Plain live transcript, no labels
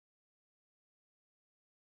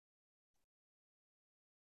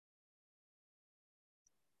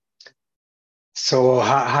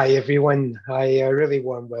Hi everyone. A really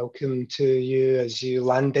warm welcome to you as you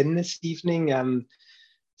land in this evening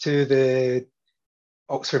to the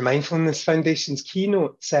Oxford Mindfulness Foundation's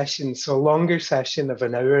keynote session. So, a longer session of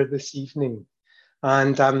an hour this evening.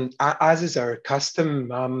 And as is our custom,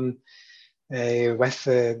 with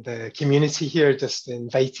the community here, just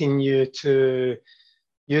inviting you to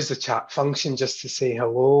use the chat function just to say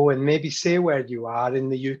hello and maybe say where you are in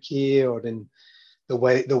the UK or in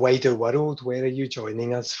the wider world. Where are you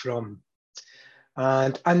joining us from?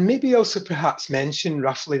 And maybe also perhaps mention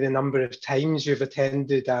roughly the number of times you've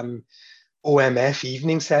attended OMF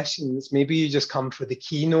evening sessions. Maybe you just come for the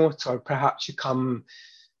keynote, or perhaps you come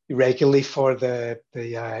regularly for the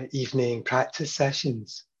evening practice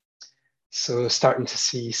sessions. So starting to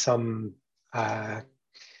see some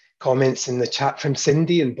comments in the chat from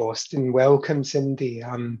Cindy in Boston. Welcome, Cindy.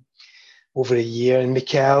 Over a year, and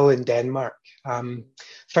Mikkel in Denmark.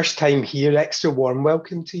 First time here, extra warm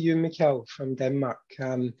welcome to you, Mikkel, from Denmark.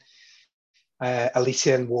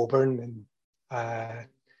 Alicia in Woburn,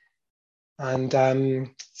 and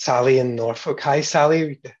Sally in Norfolk. Hi,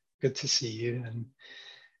 Sally, good to see you.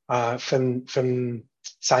 And from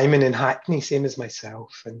Simon in Hackney, same as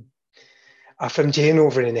myself. And from Jane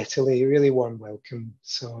over in Italy, really warm welcome.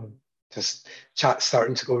 So just chat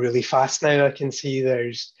starting to go really fast now. I can see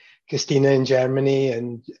there's Christina in Germany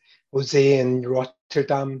and Jose in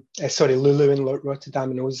Rotterdam. Lulu in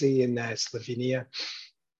Rotterdam and Jose in Slovenia.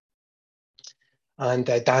 And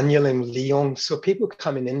Daniel in Lyon. So people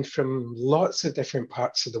coming in from lots of different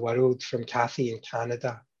parts of the world, from Kathy in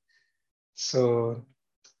Canada. So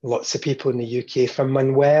lots of people in the UK. From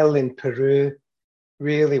Manuel in Peru,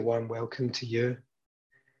 really warm welcome to you.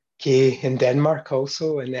 Kay in Denmark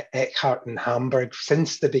also, and Eckhart in Hamburg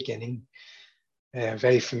since the beginning.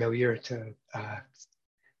 Very familiar to,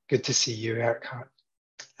 good to see you, Eckhart.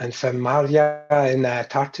 And from Maria in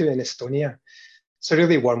Tartu in Estonia. So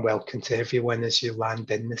really warm welcome to everyone as you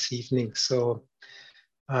land in this evening. So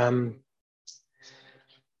on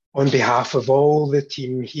behalf of all the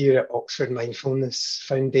team here at Oxford Mindfulness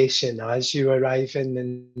Foundation, as you arrive in,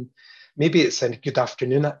 and maybe it's a good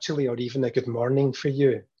afternoon actually, or even a good morning for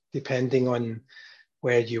you, depending on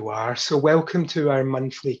where you are. So welcome to our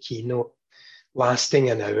monthly keynote, lasting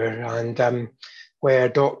an hour, and where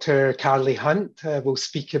Dr. Carly Hunt will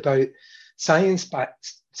speak about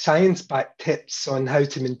science-backed tips on how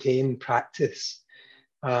to maintain practice.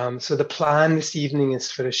 So the plan this evening is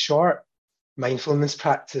for a short mindfulness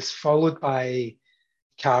practice followed by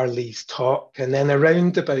Carly's talk, and then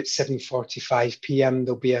around about 7:45 p.m.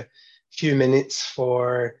 there'll be a few minutes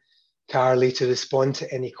for Carly to respond to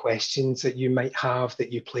any questions that you might have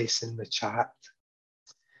that you place in the chat.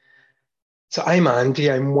 So I'm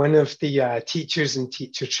Andy. I'm one of the teachers and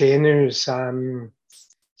teacher trainers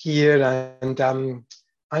here, and I'm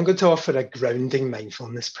going to offer a grounding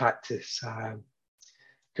mindfulness practice,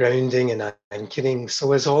 grounding and anchoring.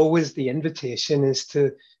 So as always, the invitation is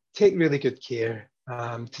to take really good care,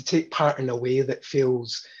 to take part in a way that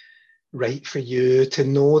feels right for you, to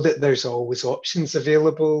know that there's always options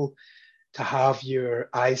available, to have your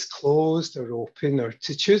eyes closed or open, or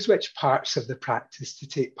to choose which parts of the practice to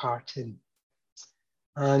take part in.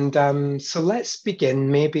 And so let's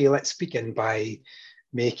begin by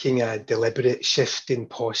making a deliberate shift in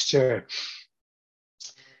posture,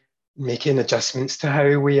 making adjustments to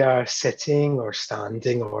how we are sitting or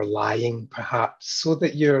standing or lying, perhaps, so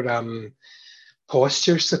that your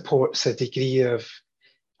posture supports a degree of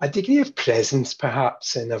presence,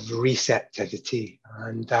 perhaps, and of receptivity,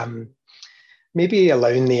 and maybe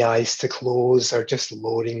allowing the eyes to close or just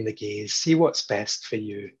lowering the gaze. See what's best for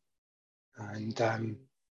you. And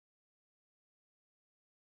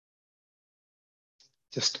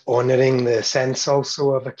just honoring the sense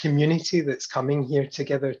also of a community that's coming here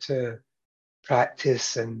together to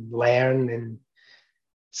practice and learn and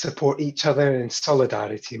support each other in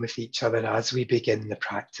solidarity with each other as we begin the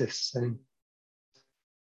practice. And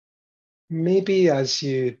maybe as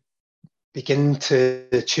you begin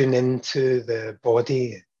to tune into the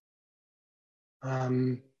body,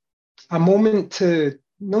 a moment to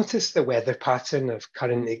notice the weather pattern of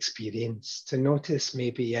current experience, to notice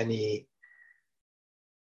maybe any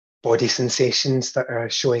body sensations that are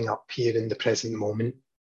showing up here in the present moment.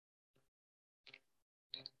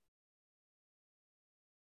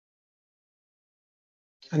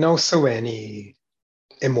 And also any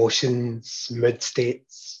emotions, mood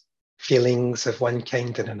states, feelings of one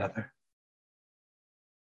kind or another.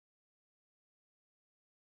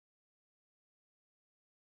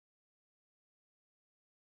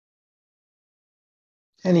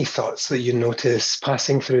 Any thoughts that you notice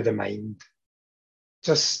passing through the mind,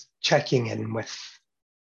 just checking in with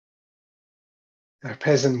our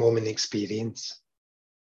present moment experience.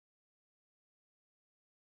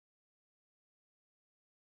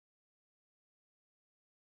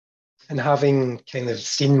 And having kind of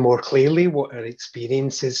seen more clearly what our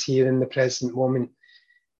experience is here in the present moment,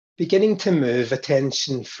 beginning to move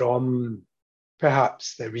attention from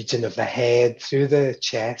perhaps the region of the head through the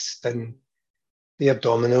chest and the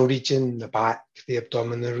abdominal region, the back, the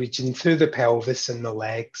abdominal region, through the pelvis and the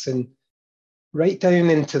legs, and right down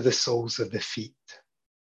into the soles of the feet.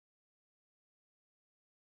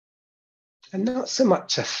 And not so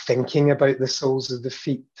much a thinking about the soles of the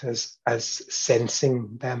feet as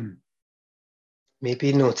sensing them.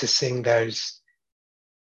 Maybe noticing there's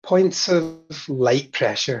points of light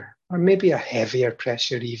pressure, or maybe a heavier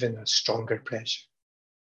pressure, even a stronger pressure.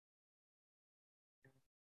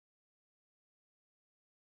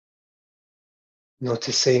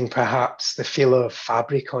 Noticing perhaps the feel of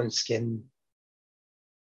fabric on skin.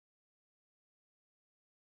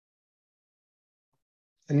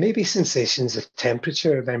 And maybe sensations of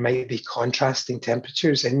temperature. There might be contrasting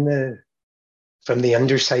temperatures from the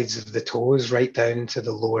undersides of the toes right down to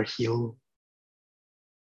the lower heel.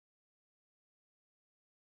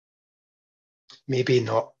 Maybe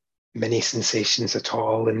not many sensations at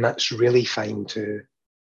all, and that's really fine too.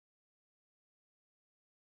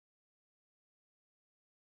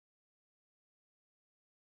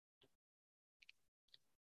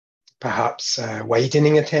 Perhaps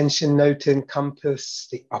widening attention now to encompass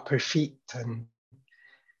the upper feet and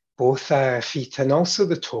both feet, and also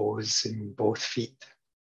the toes in both feet.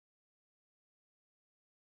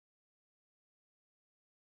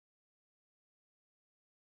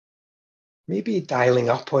 Maybe dialing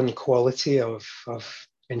up on quality of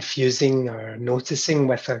infusing or noticing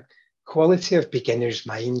with a quality of beginner's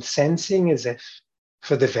mind, sensing as if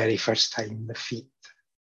for the very first time the feet.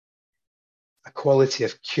 A quality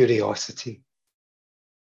of curiosity.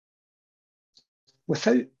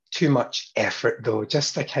 Without too much effort though,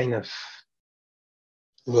 just a kind of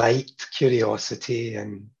light curiosity.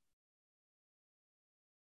 And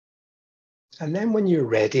then when you're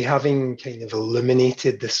ready, having kind of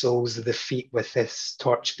illuminated the soles of the feet with this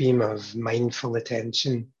torch beam of mindful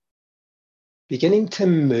attention, beginning to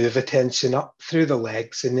move attention up through the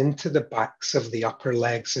legs and into the backs of the upper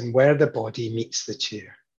legs and where the body meets the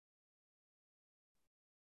chair.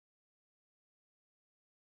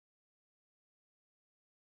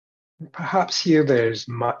 And perhaps here there's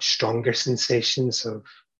much stronger sensations of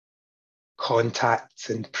contact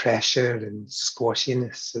and pressure and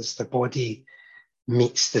squashiness as the body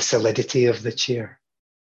meets the solidity of the chair.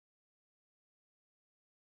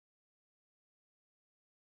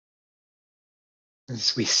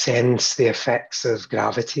 As we sense the effects of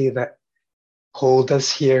gravity that hold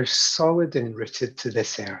us here solid and rooted to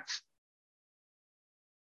this earth.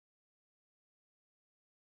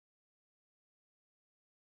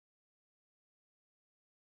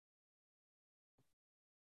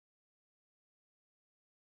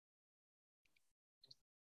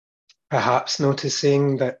 Perhaps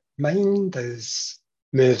noticing that mind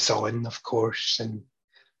moves on, of course, and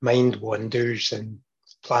mind wanders and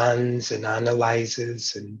plans and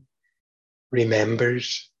analyzes and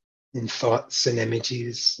remembers in thoughts and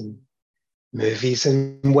images and movies.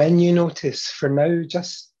 And when you notice, for now,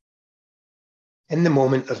 just in the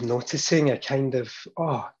moment of noticing, a kind of,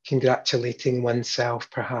 congratulating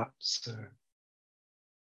oneself, perhaps, or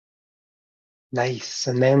nice,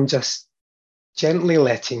 and then just gently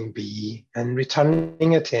letting be and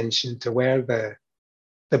returning attention to where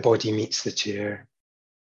the body meets the chair.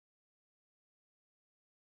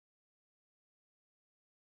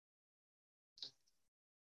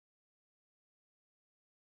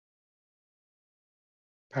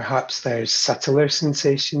 Perhaps there's subtler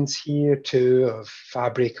sensations here too of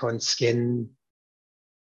fabric on skin,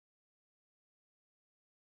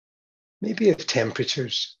 maybe of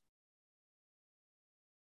temperatures,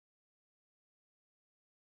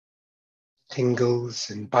 tingles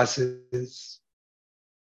and buzzes.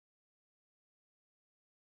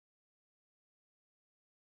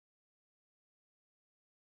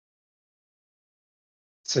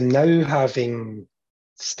 So now having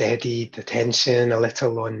steadied attention a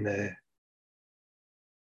little on the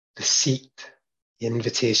seat, the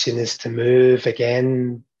invitation is to move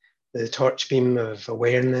again the torch beam of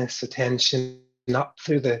awareness, attention up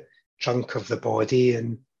through the trunk of the body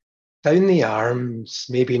and down the arms,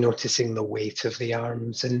 maybe noticing the weight of the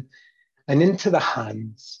arms and into the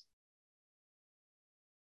hands.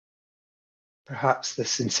 Perhaps the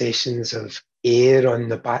sensations of air on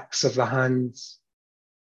the backs of the hands,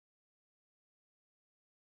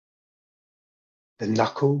 the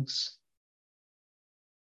knuckles,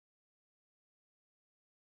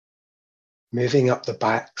 moving up the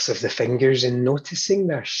backs of the fingers and noticing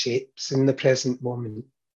their shapes in the present moment,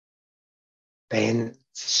 bent,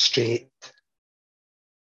 straight.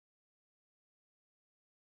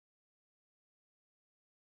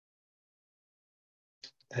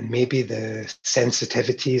 And maybe the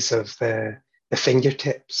sensitivities of the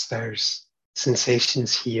fingertips, there's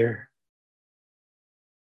sensations here.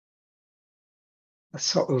 A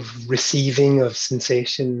sort of receiving of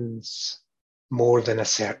sensations more than a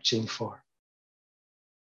searching for.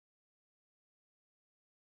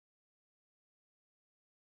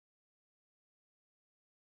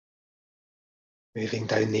 Moving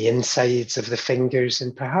down the insides of the fingers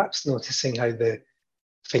and perhaps noticing how the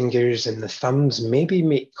fingers and the thumbs maybe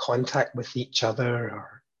make contact with each other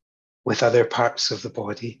or with other parts of the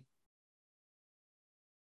body.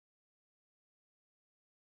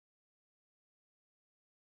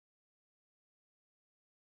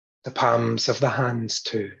 The palms of the hands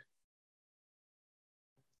too.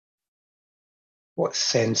 What's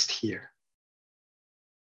sensed here?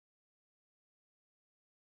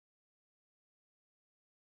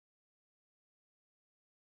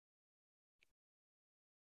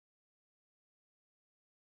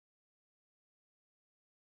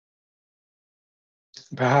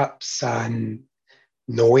 Perhaps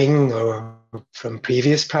knowing or from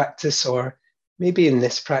previous practice, or maybe in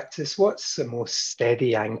this practice, what's the most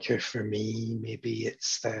steady anchor for me? Maybe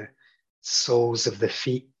it's the soles of the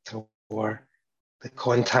feet or the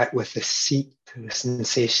contact with the seat, the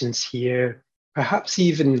sensations here, perhaps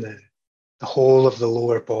even the whole of the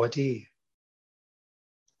lower body,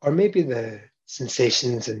 or maybe the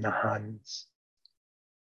sensations in the hands.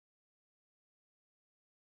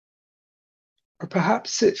 Or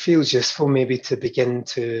perhaps it feels useful maybe to begin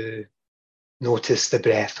to notice the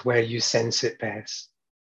breath where you sense it best.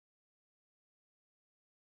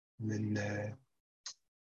 And then the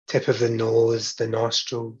tip of the nose, the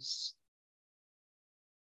nostrils,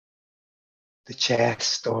 the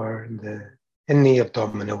chest, or in the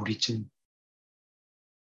abdominal region.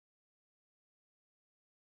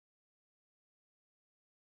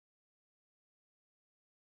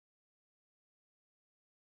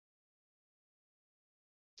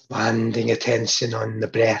 Landing attention on the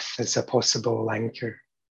breath as a possible anchor.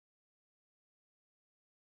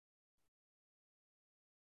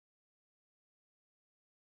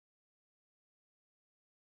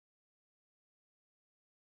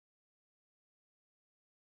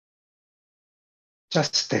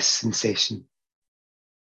 Just this sensation,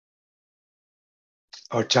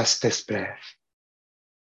 or just this breath.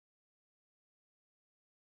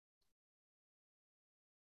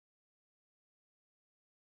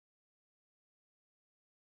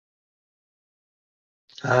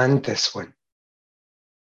 And this one.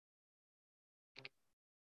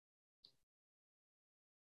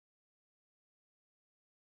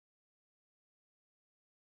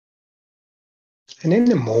 And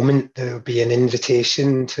in a moment, there'll be an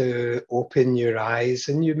invitation to open your eyes,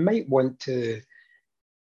 and you might want to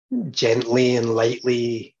gently and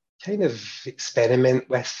lightly kind of experiment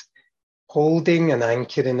with holding an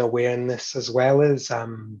anchor in awareness, as well as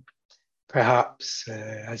perhaps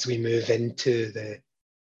as we move into the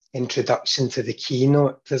introduction to the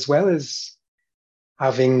keynote, as well as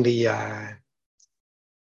having the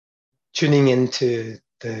tuning into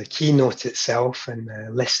the keynote itself and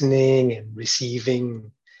listening and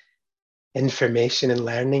receiving information and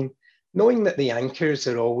learning, knowing that the anchors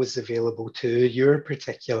are always available too, your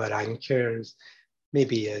particular anchors,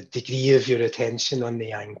 maybe a degree of your attention on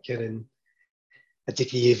the anchor and a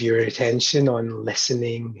degree of your attention on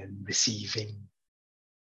listening and receiving.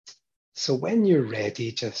 So when you're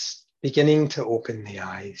ready, just beginning to open the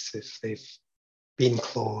eyes if they've been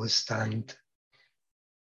closed. And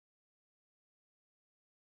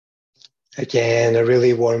again, a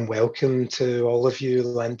really warm welcome to all of you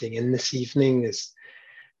landing in this evening. As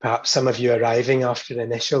perhaps some of you arriving after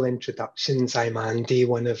initial introductions, I'm Andy,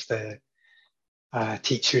 one of the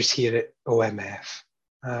teachers here at OMF.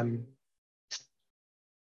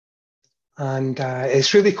 And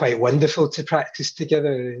it's really quite wonderful to practice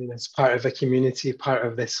together as part of a community, part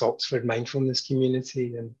of this Oxford mindfulness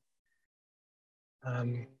community.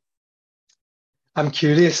 And I'm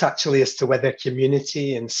curious actually as to whether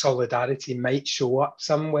community and solidarity might show up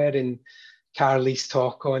somewhere in Carly's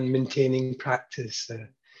talk on maintaining practice.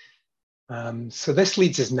 So this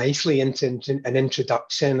leads us nicely into an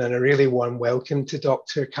introduction and a really warm welcome to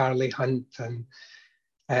Dr. Carly Hunt. And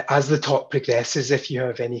as the talk progresses, if you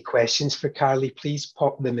have any questions for Carly, please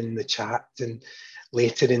pop them in the chat. And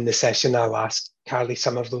later in the session, I'll ask Carly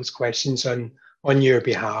some of those questions on on your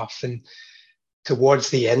behalf. And towards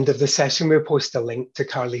the end of the session, we'll post a link to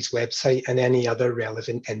Carly's website and any other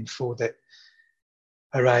relevant info that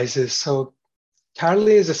arises. So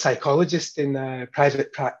Carly is a psychologist in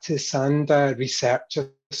private practice and a research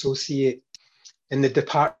associate in the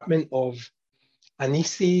Department of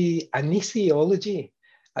Anesthesiology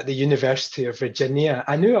at the University of Virginia.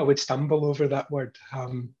 I knew I would stumble over that word.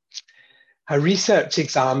 Her research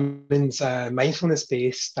examines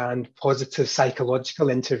mindfulness-based and positive psychological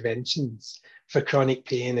interventions for chronic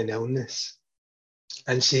pain and illness.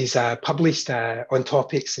 And she's published on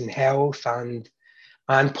topics in health and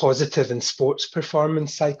positive and sports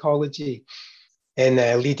performance psychology in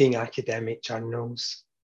leading academic journals.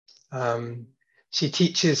 She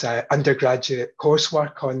teaches undergraduate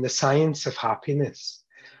coursework on the science of happiness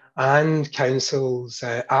and counsels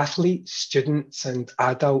athletes, students, and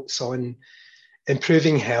adults on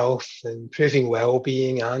improving health, improving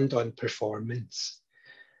well-being, and on performance.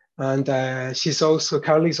 And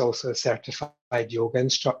Carly's also a certified yoga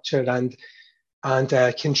instructor and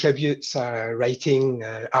contributes writing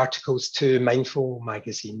articles to Mindful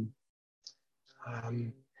magazine.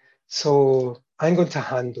 So I'm going to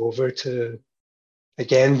hand over to,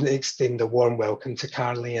 again, extend a warm welcome to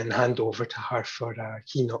Carly and hand over to her for a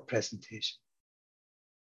keynote presentation.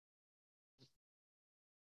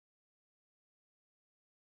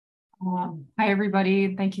 Hi,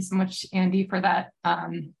 everybody. Thank you so much, Andy, for that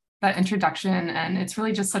introduction. And it's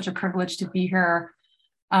really just such a privilege to be here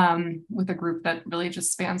with a group that really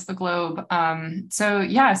just spans the globe. So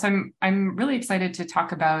I'm really excited to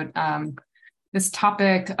talk about this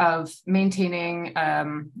topic of maintaining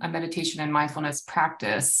a meditation and mindfulness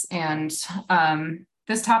practice. And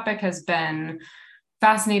this topic has been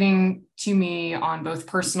fascinating to me on both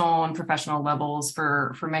personal and professional levels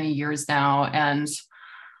for many years now. And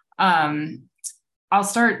I'll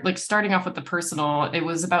starting off with the personal. It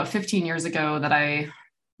was about 15 years ago that I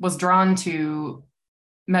was drawn to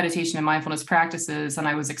meditation and mindfulness practices, and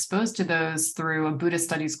I was exposed to those through a Buddhist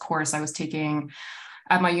studies course I was taking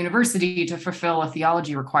at my university to fulfill a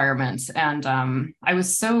theology requirement. And I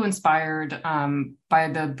was so inspired by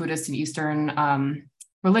the Buddhist and Eastern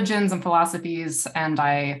religions and philosophies, and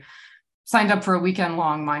I signed up for a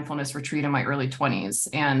weekend-long mindfulness retreat in my early 20s.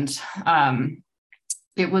 And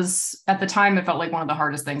it was, at the time, it felt like one of the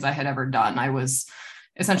hardest things I had ever done. I was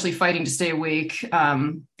essentially fighting to stay awake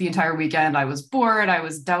the entire weekend. I was bored. I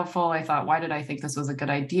was doubtful. I thought, why did I think this was a good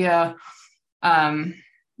idea?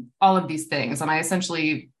 All of these things. And I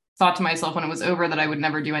essentially thought to myself when it was over that I would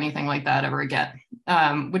never do anything like that ever again,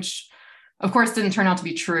 which of course didn't turn out to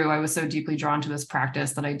be true. I was so deeply drawn to this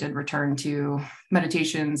practice that I did return to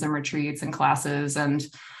meditations and retreats and classes. And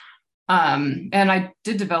I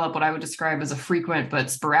did develop what I would describe as a frequent but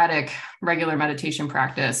sporadic regular meditation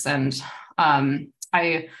practice. And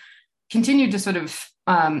I continued to sort of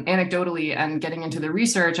anecdotally and getting into the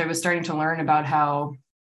research, I was starting to learn about how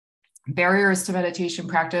barriers to meditation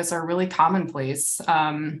practice are really commonplace.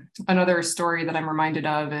 Another story that I'm reminded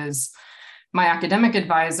of is my academic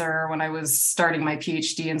advisor. When I was starting my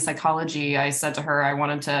PhD in psychology, I said to her I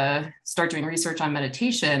wanted to start doing research on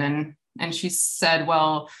meditation. And she said,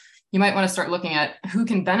 well, you might want to start looking at who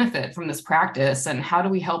can benefit from this practice and how do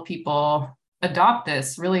we help people adopt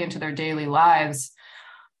this really into their daily lives.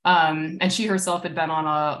 And she herself had been on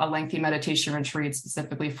a lengthy meditation retreat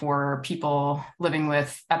specifically for people living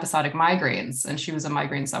with episodic migraines. And she was a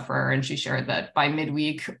migraine sufferer. And she shared that by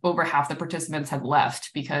midweek, over half the participants had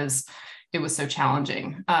left because it was so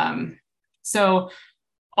challenging. So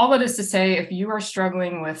all that is to say, if you are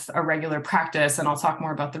struggling with a regular practice, and I'll talk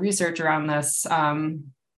more about the research around this,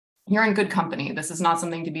 you're in good company. This is not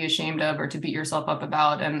something to be ashamed of or to beat yourself up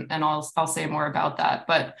about. And I'll say more about that.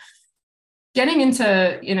 But getting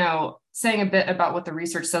into, saying a bit about what the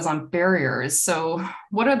research says on barriers. So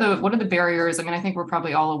what are the barriers? I mean, I think we're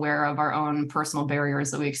probably all aware of our own personal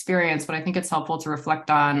barriers that we experience, but I think it's helpful to reflect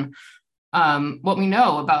on what we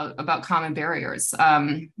know about common barriers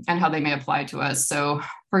and how they may apply to us. So,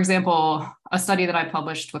 for example, a study that I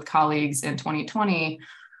published with colleagues in 2020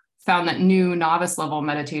 found that new novice level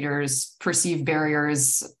meditators perceive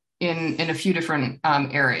barriers in a few different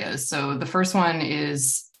areas. So the first one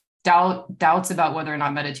is doubts about whether or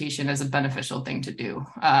not meditation is a beneficial thing to do.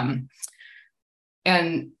 And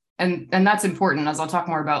that's important, as I'll talk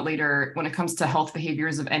more about later, when it comes to health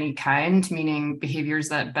behaviors of any kind, meaning behaviors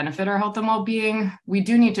that benefit our health and well-being. We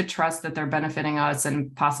do need to trust that they're benefiting us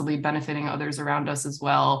and possibly benefiting others around us as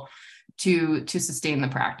well to sustain the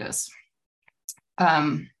practice.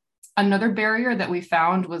 Another barrier that we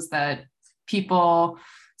found was that people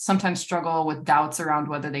sometimes struggle with doubts around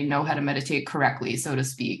whether they know how to meditate correctly, so to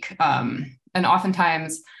speak. And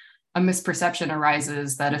oftentimes a misperception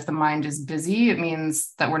arises that if the mind is busy, it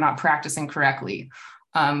means that we're not practicing correctly.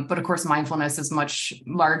 But of course, mindfulness is much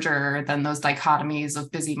larger than those dichotomies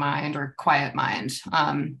of busy mind or quiet mind.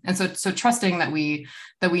 And so trusting that we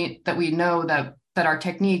know that our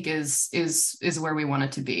technique is where we want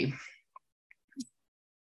it to be.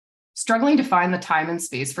 Struggling to find the time and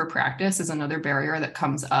space for practice is another barrier that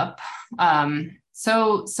comes up.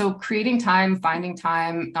 So creating time, finding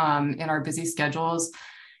time in our busy schedules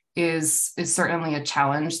is certainly a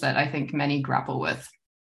challenge that I think many grapple with.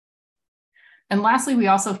 And lastly, we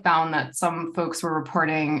also found that some folks were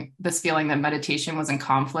reporting this feeling that meditation was in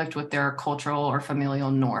conflict with their cultural or familial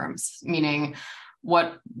norms, meaning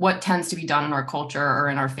what tends to be done in our culture or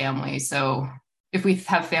in our family. So if we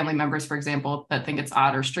have family members, for example, that think it's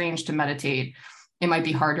odd or strange to meditate, it might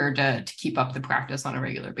be harder to keep up the practice on a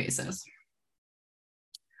regular basis.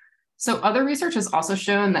 So other research has also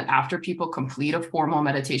shown that after people complete a formal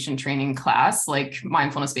meditation training class, like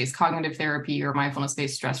mindfulness-based cognitive therapy or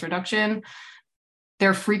mindfulness-based stress reduction,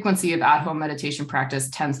 their frequency of at-home meditation practice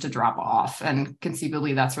tends to drop off. And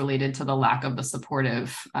conceivably, that's related to the lack of the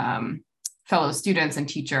supportive fellow students and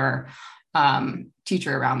teacher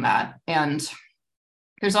around that. And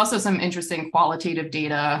there's also some interesting qualitative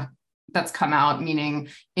data that's come out, meaning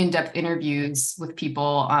in-depth interviews with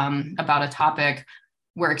people about a topic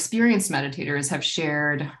where experienced meditators have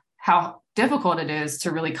shared how difficult it is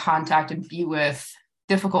to really contact and be with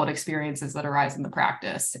difficult experiences that arise in the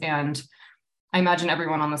practice. And I imagine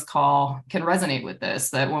everyone on this call can resonate with this,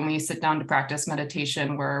 that when we sit down to practice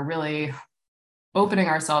meditation, we're really opening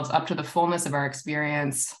ourselves up to the fullness of our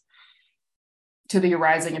experience, to the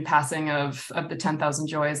arising and passing of the 10,000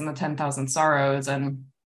 joys and the 10,000 sorrows. And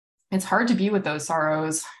it's hard to be with those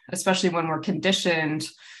sorrows, especially when we're conditioned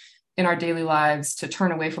in our daily lives to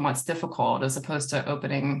turn away from what's difficult as opposed to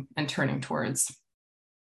opening and turning towards.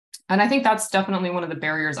 And I think that's definitely one of the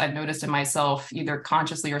barriers I've noticed in myself, either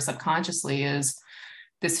consciously or subconsciously, is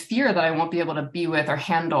this fear that I won't be able to be with or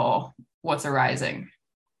handle what's arising.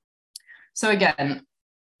 So again,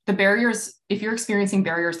 the barriers, if you're experiencing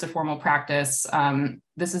barriers to formal practice,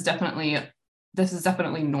 this is definitely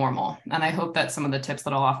normal. And I hope that some of the tips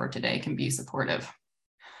that I'll offer today can be supportive.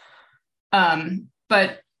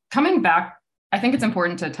 But coming back, I think it's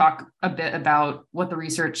important to talk a bit about what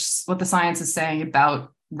the science is saying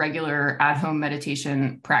about regular at-home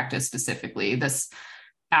meditation practice specifically, this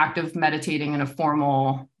act of meditating in a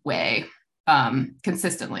formal way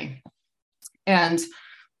consistently. And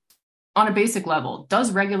on a basic level,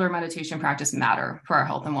 does regular meditation practice matter for our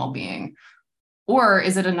health and well-being? Or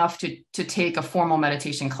is it enough to take a formal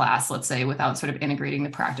meditation class, let's say, without sort of integrating the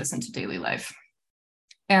practice into daily life?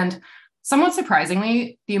 And somewhat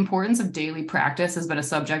surprisingly, the importance of daily practice has been a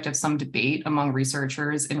subject of some debate among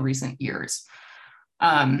researchers in recent years.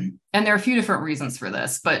 And there are a few different reasons for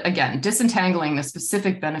this, but again, disentangling the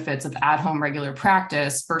specific benefits of at-home regular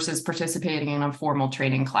practice versus participating in a formal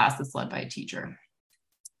training class that's led by a teacher.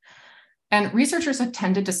 And researchers have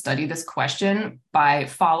tended to study this question by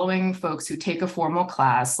following folks who take a formal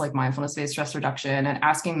class like mindfulness-based stress reduction and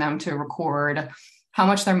asking them to record how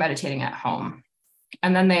much they're meditating at home.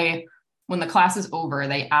 And then when the class is over,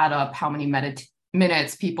 they add up how many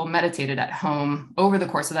minutes people meditated at home over the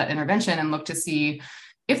course of that intervention and look to see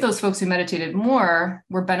if those folks who meditated more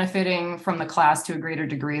were benefiting from the class to a greater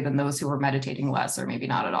degree than those who were meditating less or maybe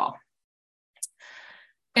not at all.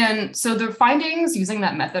 And so the findings using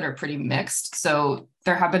that method are pretty mixed. So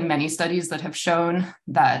there have been many studies that have shown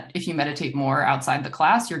that if you meditate more outside the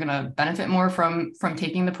class, you're going to benefit more from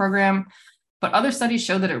taking the program. But other studies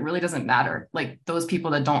show that it really doesn't matter. Like those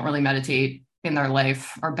people that don't really meditate in their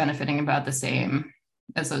life are benefiting about the same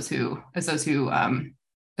as those who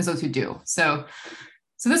do. So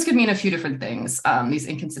this could mean a few different things, these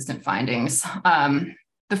inconsistent findings.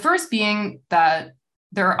 The first being that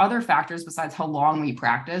there are other factors besides how long we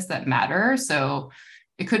practice that matter. So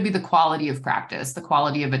it could be the quality of practice, the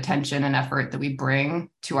quality of attention and effort that we bring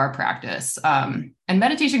to our practice. And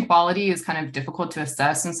meditation quality is kind of difficult to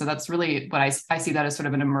assess. And so that's really what I see that as sort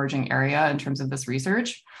of an emerging area in terms of this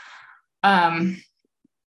research. They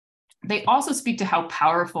also speak to how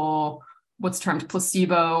powerful what's termed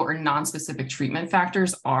placebo or non-specific treatment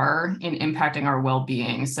factors are in impacting our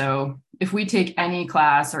well-being. So if we take any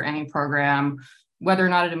class or any program, whether or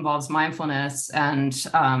not it involves mindfulness and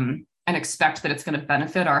expect that it's going to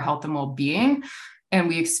benefit our health and well-being, and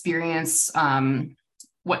we experience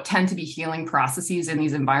what tend to be healing processes in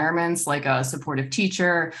these environments, like a supportive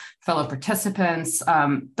teacher, fellow participants.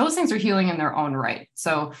 Those things are healing in their own right.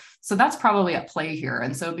 So that's probably at play here.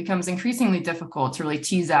 And so it becomes increasingly difficult to really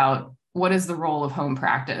tease out what is the role of home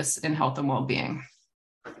practice in health and well-being.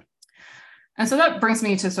 And so that brings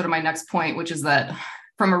me to sort of my next point, which is that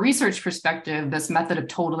from a research perspective, this method of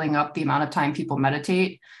totaling up the amount of time people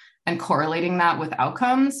meditate and correlating that with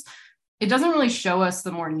outcomes, it doesn't really show us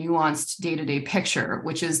the more nuanced day-to-day picture,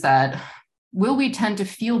 which is that will we tend to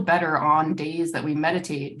feel better on days that we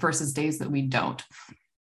meditate versus days that we don't?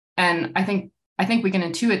 And I think we can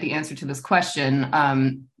intuit the answer to this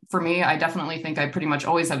question. For me, I definitely think I pretty much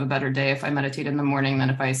always have a better day if I meditate in the morning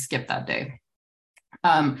than if I skip that day.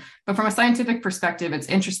 But from a scientific perspective, it's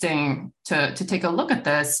interesting to take a look at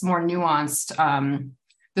this more nuanced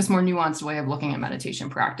way of looking at meditation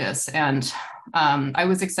practice. And I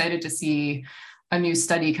was excited to see a new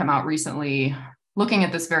study come out recently looking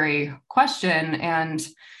at this very question. And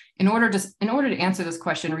in order to answer this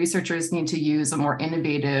question, researchers need to use a more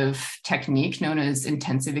innovative technique known as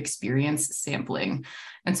intensive experience sampling.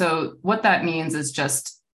 And so what that means is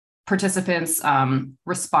just participants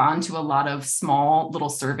respond to a lot of small little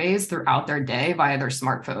surveys throughout their day via their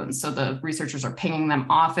smartphones. So the researchers are pinging them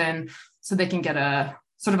often so they can get a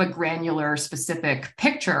sort of a granular, specific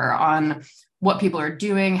picture on what people are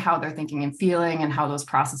doing, how they're thinking and feeling, and how those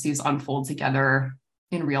processes unfold together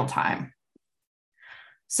in real time.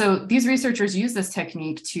 So these researchers use this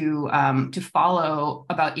technique to follow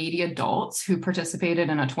about 80 adults who participated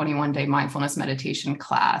in a 21-day mindfulness meditation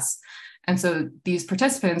class. And so these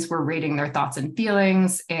participants were rating their thoughts and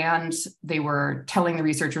feelings, and they were telling the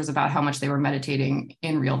researchers about how much they were meditating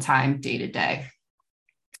in real time, day to day.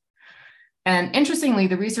 And interestingly,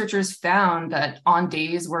 the researchers found that on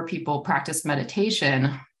days where people practiced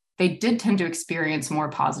meditation, they did tend to experience more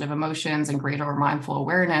positive emotions and greater mindful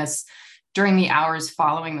awareness during the hours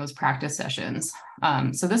following those practice sessions.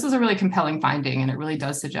 So this is a really compelling finding, and it really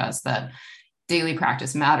does suggest that daily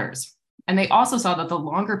practice matters. And they also saw that the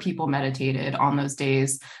longer people meditated on those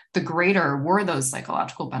days, the greater were those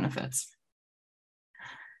psychological benefits.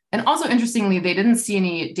 And also, interestingly, they didn't see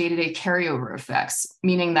any day-to-day carryover effects,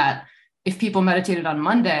 meaning that if people meditated on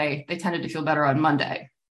Monday, they tended to feel better on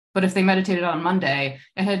Monday. But if they meditated on Monday,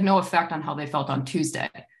 it had no effect on how they felt on Tuesday.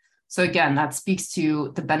 So again, that speaks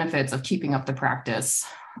to the benefits of keeping up the practice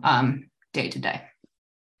day to day.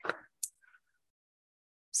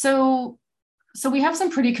 So we have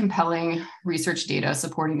some pretty compelling research data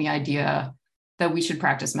supporting the idea that we should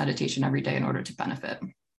practice meditation every day in order to benefit.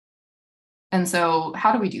 And so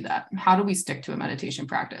how do we do that? How do we stick to a meditation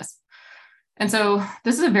practice? And so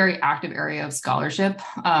this is a very active area of scholarship.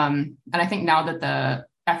 And I think now that the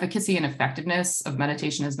efficacy and effectiveness of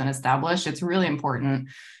meditation has been established, it's really important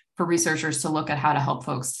for researchers to look at how to help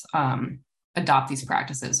folks adopt these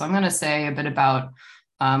practices. So I'm going to say a bit about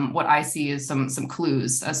what I see as some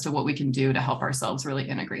clues as to what we can do to help ourselves really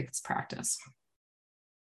integrate this practice.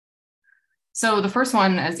 So the first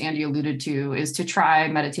one, as Andy alluded to, is to try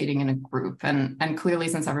meditating in a group. And clearly,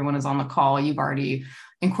 since everyone is on the call, you've already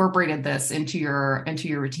incorporated this into your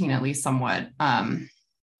routine, at least somewhat.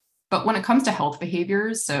 But when it comes to health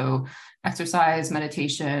behaviors, so exercise,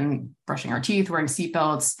 meditation, brushing our teeth, wearing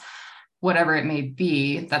seatbelts, whatever it may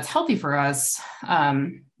be that's healthy for us,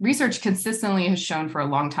 research consistently has shown for a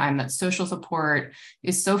long time that social support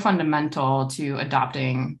is so fundamental to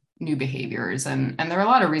adopting new behaviors. And there are a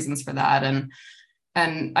lot of reasons for that.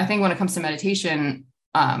 And I think when it comes to meditation,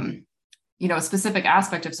 a specific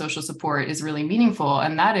aspect of social support is really meaningful.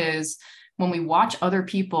 And that is when we watch other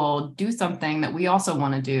people do something that we also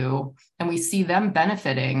want to do, and we see them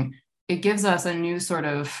benefiting, it gives us a new sort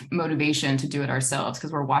of motivation to do it ourselves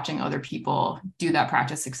because we're watching other people do that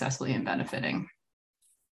practice successfully and benefiting.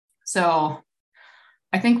 So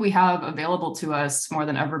I think we have available to us more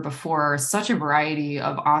than ever before such a variety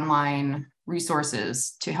of online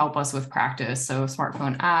resources to help us with practice. So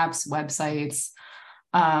smartphone apps, websites,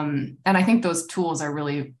 and I think those tools are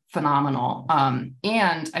really phenomenal.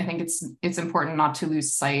 And I think it's important not to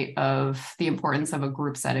lose sight of the importance of a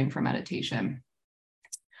group setting for meditation.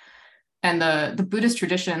 And the Buddhist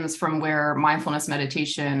traditions from where mindfulness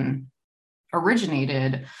meditation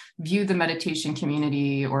originated view the meditation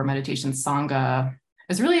community or meditation sangha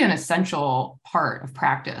as really an essential part of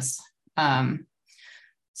practice.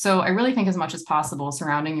 So I really think as much as possible,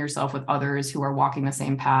 surrounding yourself with others who are walking the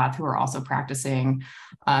same path, who are also practicing,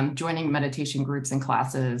 joining meditation groups and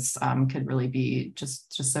classes could really be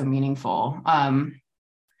just so meaningful.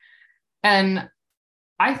 And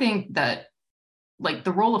I think that like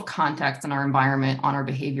the role of context in our environment on our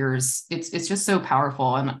behaviors, it's just so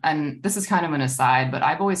powerful. And this is kind of an aside, but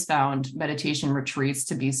I've always found meditation retreats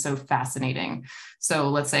to be so fascinating. So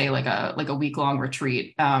let's say like a week-long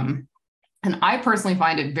retreat. And I personally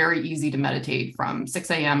find it very easy to meditate from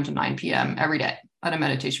 6 a.m. to 9 p.m. every day at a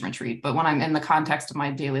meditation retreat. But when I'm in the context of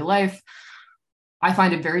my daily life, I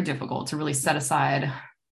find it very difficult to really set aside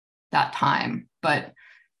that time. But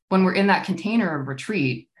when we're in that container of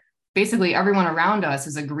retreat, basically everyone around us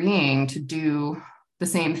is agreeing to do the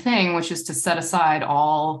same thing, which is to set aside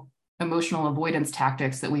all emotional avoidance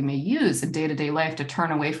tactics that we may use in day-to-day life to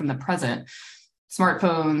turn away from the present,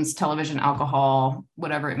 smartphones, television, alcohol,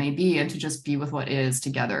 whatever it may be, and to just be with what is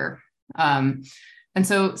together. And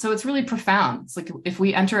so it's really profound. It's like if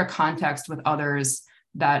we enter a context with others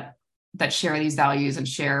that share these values and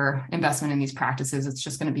share investment in these practices, it's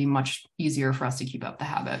just going to be much easier for us to keep up the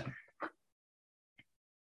habit.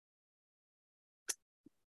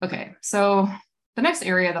 Okay, so the next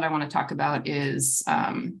area that I want to talk about is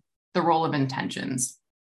the role of intentions.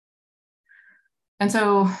 And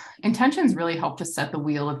so intentions really help to set the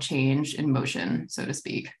wheel of change in motion, so to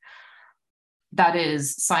speak. That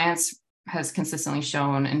is, science has consistently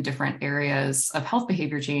shown in different areas of health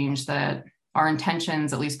behavior change that our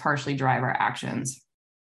intentions at least partially drive our actions.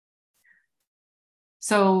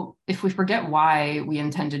 So if we forget why we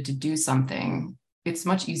intended to do something, it's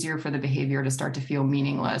much easier for the behavior to start to feel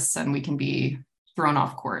meaningless and we can be thrown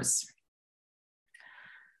off course.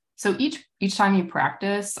 So each time you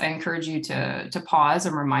practice, I encourage you to pause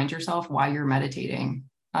and remind yourself why you're meditating.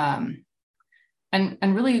 And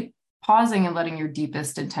really pausing and letting your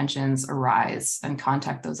deepest intentions arise and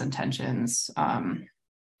contact those intentions.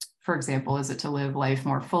 For example, is it to live life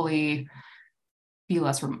more fully, be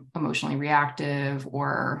less emotionally reactive,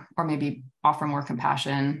 or maybe offer more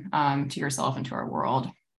compassion to yourself and to our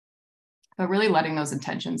world? But really letting those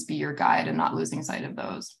intentions be your guide and not losing sight of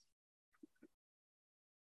those.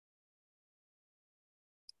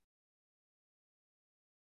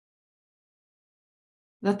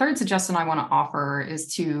 The third suggestion I want to offer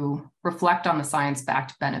is to reflect on the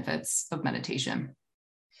science-backed benefits of meditation.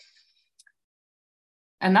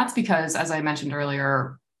 And that's because, as I mentioned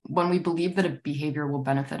earlier, when we believe that a behavior will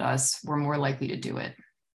benefit us, we're more likely to do it.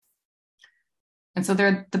 And so there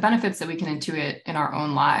are the benefits that we can intuit in our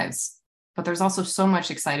own lives, but there's also so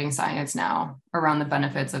much exciting science now around the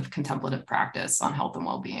benefits of contemplative practice on health and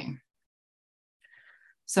well-being.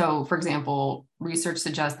 So, for example, research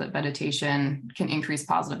suggests that meditation can increase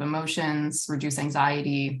positive emotions, reduce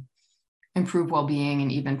anxiety, improve well-being,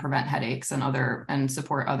 and even prevent headaches and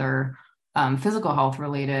support other physical health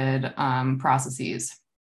related processes.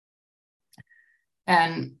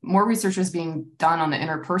 And more research is being done on the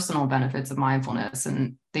interpersonal benefits of mindfulness.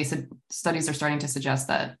 And they said studies are starting to suggest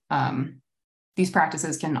that these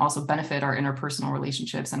practices can also benefit our interpersonal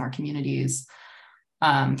relationships and our communities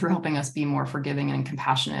through helping us be more forgiving and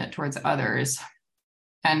compassionate towards others.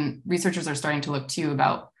 And researchers are starting to look too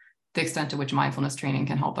about the extent to which mindfulness training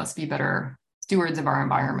can help us be better stewards of our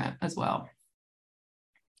environment as well.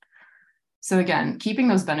 So again, keeping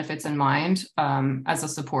those benefits in mind as a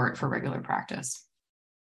support for regular practice.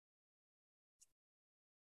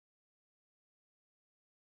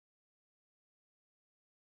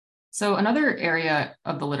 So another area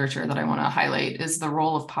of the literature that I want to highlight is the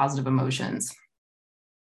role of positive emotions.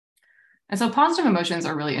 And so positive emotions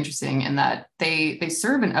are really interesting in that they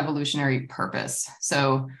serve an evolutionary purpose.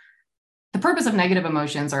 So the purpose of negative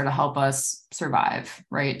emotions are to help us survive,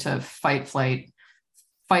 right? To fight, flight,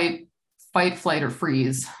 or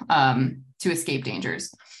freeze, to escape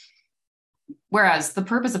dangers. Whereas the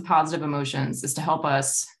purpose of positive emotions is to help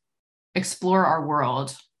us explore our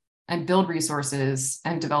world and build resources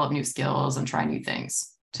and develop new skills and try new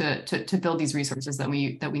things to build these resources that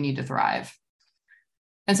we need to thrive.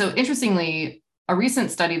 And so interestingly, a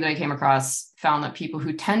recent study that I came across found that people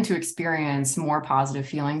who tend to experience more positive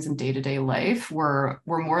feelings in day-to-day life were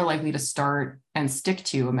more likely to start and stick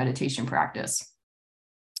to a meditation practice.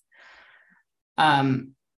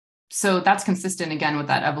 So that's consistent again with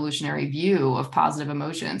that evolutionary view of positive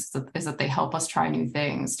emotions, is that they help us try new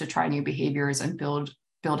things, to try new behaviors and build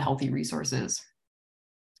healthy resources.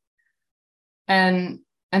 And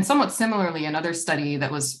somewhat similarly, another study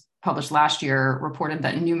that was published last year reported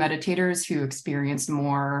that new meditators who experienced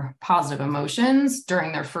more positive emotions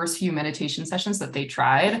during their first few meditation sessions that they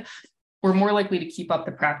tried were more likely to keep up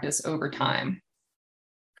the practice over time.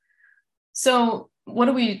 So what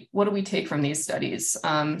do we take from these studies?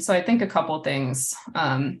 So I think a couple of things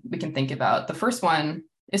we can think about. The first one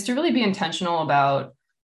is to really be intentional about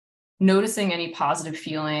noticing any positive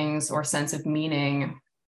feelings or sense of meaning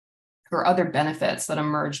or other benefits that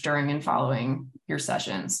emerge during and following your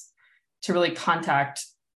sessions to really contact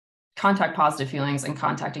positive feelings and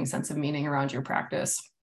contacting sense of meaning around your practice.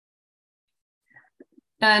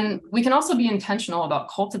 And we can also be intentional about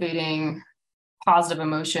cultivating positive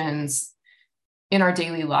emotions in our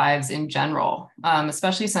daily lives in general,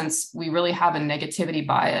 especially since we really have a negativity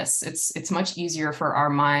bias. It's much easier for our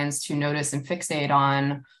minds to notice and fixate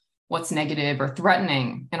on what's negative or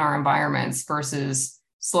threatening in our environments versus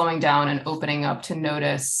slowing down and opening up to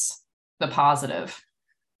notice the positive.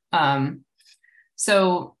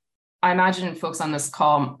 So I imagine folks on this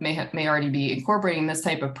call may already be incorporating this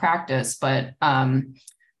type of practice, but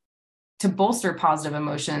to bolster positive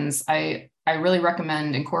emotions, I really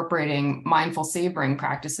recommend incorporating mindful savoring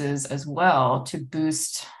practices as well to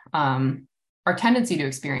boost our tendency to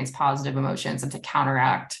experience positive emotions and to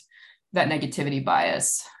counteract that negativity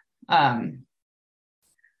bias.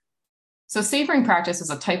 So savoring practice is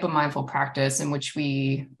a type of mindful practice in which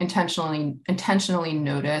we intentionally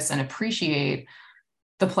notice and appreciate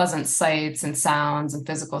the pleasant sights and sounds and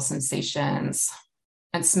physical sensations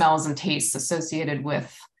and smells and tastes associated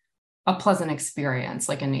with a pleasant experience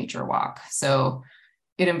like a nature walk. So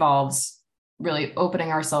it involves really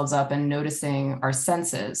opening ourselves up and noticing our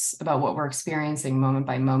senses about what we're experiencing moment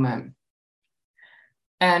by moment,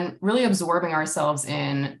 and really absorbing ourselves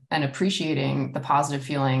in and appreciating the positive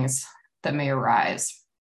feelings that may arise.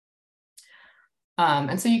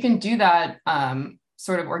 And so you can do that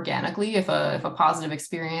sort of organically if a positive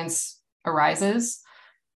experience arises,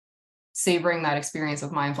 savoring that experience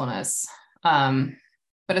with mindfulness.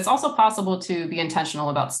 But it's also possible to be intentional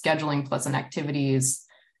about scheduling pleasant activities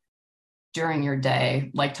during your day,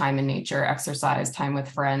 like time in nature, exercise, time with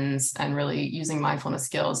friends, and really using mindfulness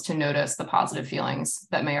skills to notice the positive feelings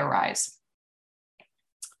that may arise.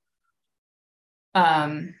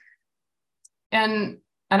 And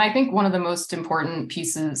I think one of the most important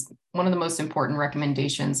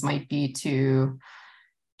recommendations might be to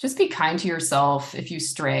just be kind to yourself if you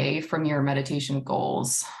stray from your meditation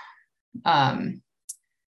goals.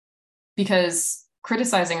 Because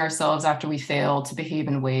criticizing ourselves after we fail to behave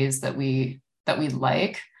in ways that we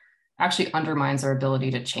like actually undermines our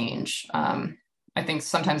ability to change. I think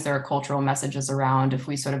sometimes there are cultural messages around if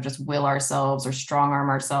we sort of just will ourselves or strong arm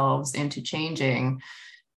ourselves into changing,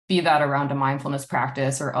 be that around a mindfulness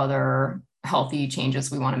practice or other healthy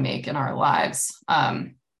changes we want to make in our lives.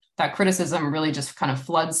 That criticism really just kind of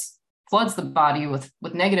floods the body with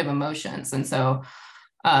negative emotions. And so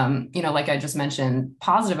like I just mentioned,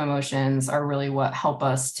 positive emotions are really what help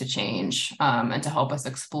us to change and to help us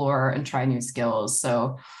explore and try new skills.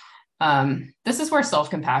 So this is where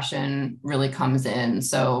self-compassion really comes in.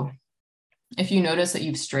 So if you notice that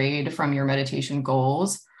you've strayed from your meditation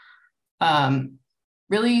goals,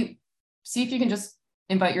 really see if you can just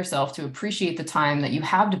invite yourself to appreciate the time that you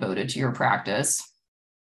have devoted to your practice,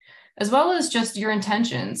 as well as just your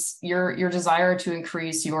intentions, your desire to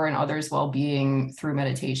increase your and others' well-being through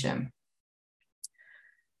meditation.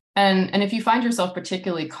 And if you find yourself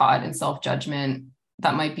particularly caught in self-judgment,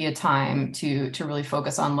 that might be a time to really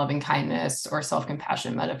focus on loving kindness or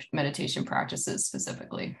self-compassion meditation practices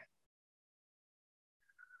specifically.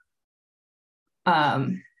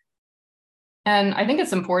 And I think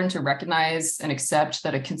it's important to recognize and accept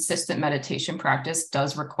that a consistent meditation practice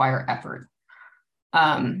does require effort.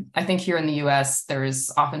 I think here in the US,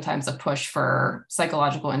 there's oftentimes a push for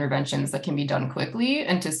psychological interventions that can be done quickly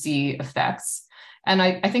and to see effects. And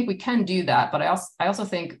I think we can do that, but I also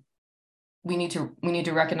think we need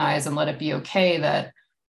to recognize and let it be okay that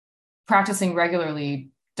practicing regularly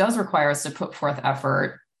does require us to put forth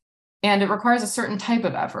effort, and it requires a certain type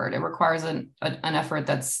of effort. It requires an effort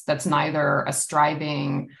that's neither a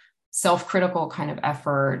striving, self-critical kind of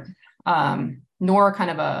effort, nor kind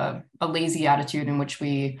of a lazy attitude in which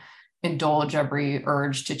we indulge every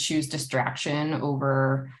urge to choose distraction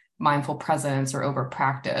over mindful presence or over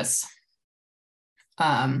practice.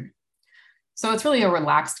 So it's really a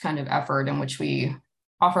relaxed kind of effort in which we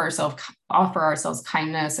offer ourselves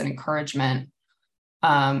kindness and encouragement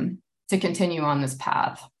to continue on this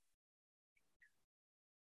path.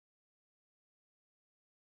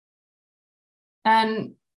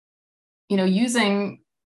 And, using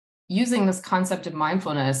this concept of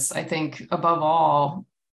mindfulness, I think above all,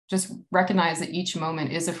 just recognize that each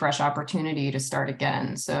moment is a fresh opportunity to start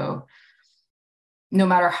again. So no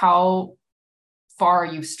matter how far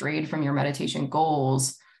you've strayed from your meditation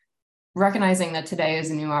goals, recognizing that today is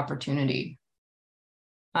a new opportunity.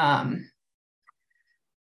 And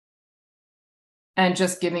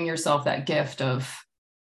just giving yourself that gift of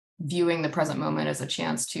viewing the present moment as a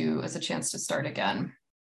chance to start again.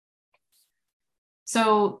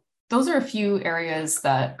 So those are a few areas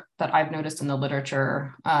that I've noticed in the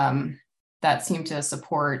literature that seem to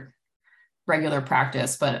support regular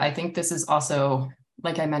practice. But I think this is also,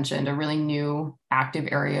 like I mentioned, a really new active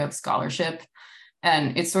area of scholarship.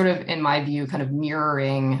 And it's sort of, in my view, kind of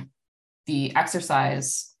mirroring the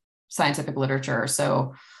exercise scientific literature.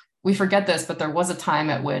 So we forget this, but there was a time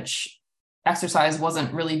at which exercise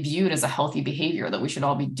wasn't really viewed as a healthy behavior that we should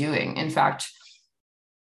all be doing. In fact,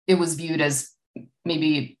 it was viewed as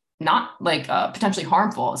maybe not like potentially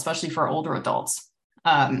harmful, especially for older adults.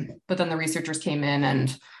 But then the researchers came in,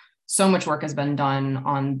 and so much work has been done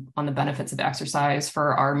on the benefits of exercise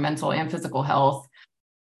for our mental and physical health,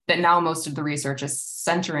 that now most of the research is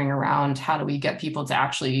centering around how do we get people to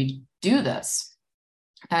actually do this.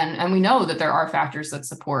 And we know that there are factors that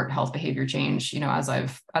support health behavior change, as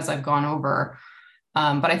I've gone over.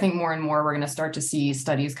 But I think more and more we're going to start to see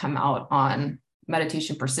studies come out on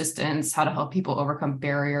meditation persistence, how to help people overcome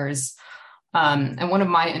barriers. And one of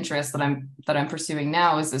my interests that I'm pursuing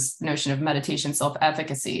now is this notion of meditation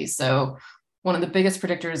self-efficacy. So one of the biggest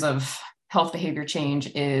predictors of health behavior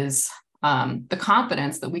change is the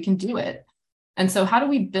confidence that we can do it. And so how do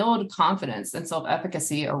we build confidence and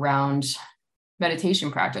self-efficacy around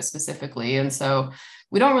meditation practice specifically? And so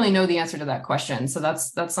we don't really know the answer to that question. So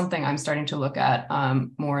that's something I'm starting to look at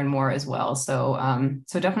more and more as well. So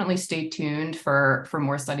so definitely stay tuned for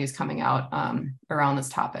more studies coming out around this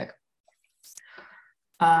topic.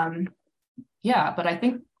 Yeah, but I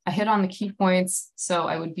think I hit on the key points. So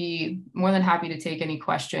I would be more than happy to take any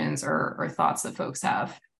questions or thoughts that folks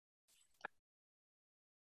have.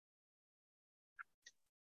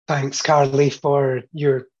 Thanks, Carly, for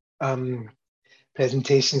your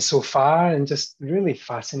presentation so far, and just really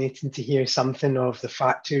fascinating to hear something of the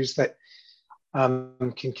factors that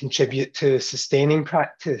can contribute to sustaining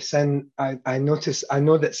practice. And I know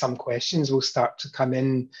that some questions will start to come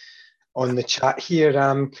in on the chat here.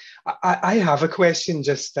 I have a question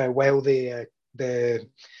just while the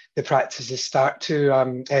practices start to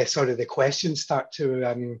the questions start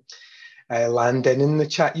to land in the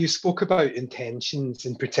chat. You spoke about intentions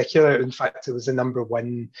in particular. In fact, it was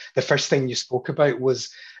the first thing you spoke about was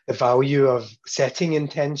the value of setting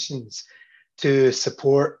intentions to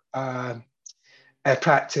support a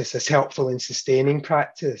practice as helpful in sustaining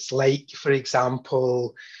practice, like, for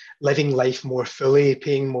example, living life more fully,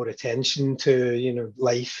 paying more attention to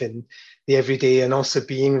life and the everyday, and also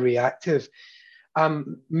being reactive.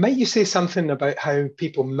 Might you say something about how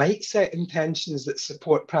people might set intentions that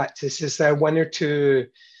support practice? Is there one or two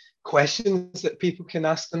questions that people can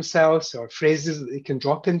ask themselves, or phrases that they can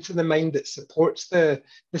drop into the mind that supports the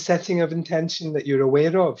setting of intention that you're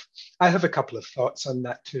aware of? I have a couple of thoughts on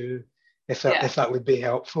that too, if that would be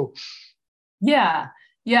helpful. Yeah,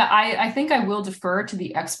 I think I will defer to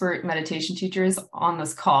the expert meditation teachers on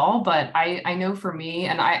this call, but I know for me,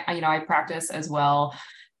 and I practice as well.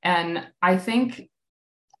 And I think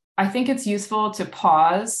it's useful to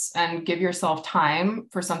pause and give yourself time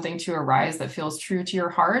for something to arise that feels true to your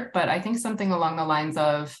heart. But I think something along the lines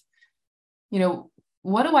of,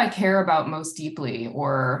 what do I care about most deeply?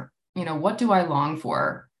 Or, what do I long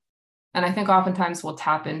for? And I think oftentimes we'll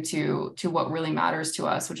tap into what really matters to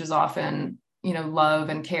us, which is often, love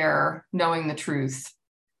and care, knowing the truth,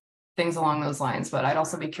 things along those lines. But I'd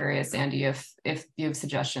also be curious, Andy, if you have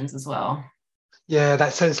suggestions as well. Yeah,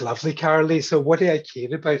 that sounds lovely, Carly. So what do I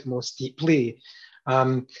care about most deeply?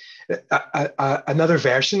 Another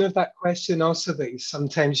version of that question also that is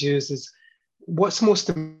sometimes used is, what's most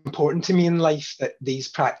important to me in life that these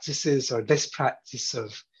practices or this practice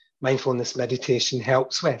of mindfulness meditation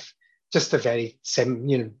helps with? Just a very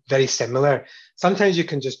similar. Sometimes you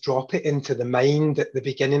can just drop it into the mind at the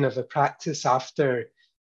beginning of a practice after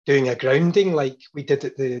doing a grounding, like we did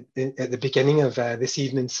at the beginning of this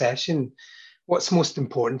evening's session. What's most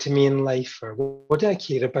important to me in life, or what do I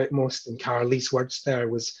care about most? In Carly's words, there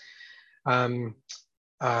was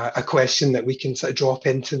a question that we can sort of drop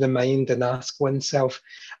into the mind and ask oneself.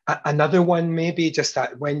 Another one, maybe just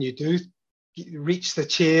that when you do reach the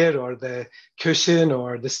chair or the cushion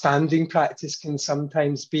or the standing practice, can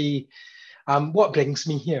sometimes be, what brings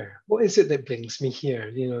me here? What is it that brings me here?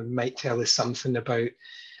 Might tell us something about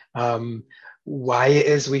why it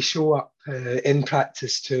is we show up in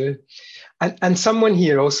practice too. And someone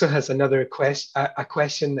here also has another a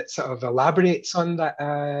question that sort of elaborates on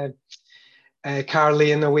that,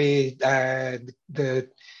 Carly, in a way.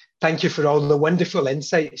 Thank you for all the wonderful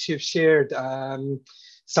insights you've shared.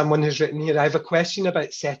 Someone who's written here, I have a question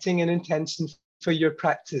about setting an intention for your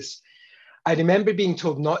practice. I remember being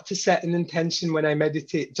told not to set an intention when I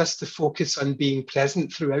meditate, just to focus on being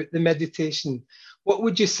present throughout the meditation. What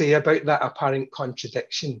would you say about that apparent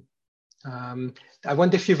contradiction? I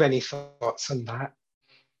wonder if you have any thoughts on that.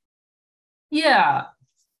 Yeah,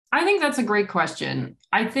 I think that's a great question.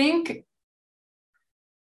 I think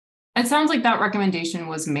it sounds like that recommendation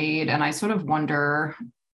was made, and I sort of wonder,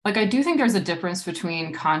 like, I do think there's a difference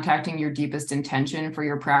between contacting your deepest intention for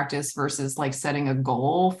your practice versus like setting a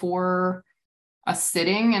goal for a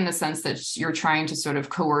sitting, in the sense that you're trying to sort of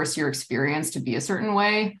coerce your experience to be a certain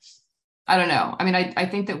way. I don't know. I mean, I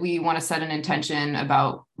think that we want to set an intention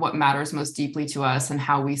about what matters most deeply to us and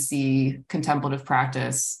how we see contemplative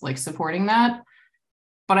practice like supporting that.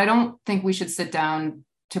 But I don't think we should sit down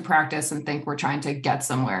to practice and think we're trying to get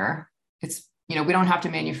somewhere. It's, we don't have to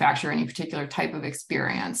manufacture any particular type of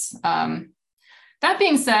experience. That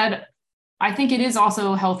being said, I think it is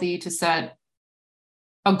also healthy to set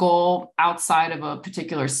a goal outside of a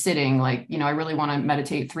particular sitting. Like, I really want to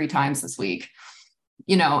meditate 3 times this week.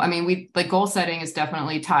 I mean, we like, goal setting is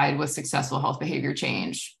definitely tied with successful health behavior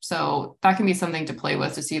change. So that can be something to play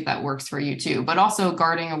with to see if that works for you too, but also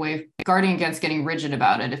guarding against getting rigid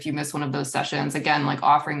about it. If you miss one of those sessions, again, like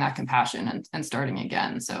offering that compassion and starting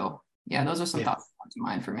again. So yeah, those are some thoughts that come to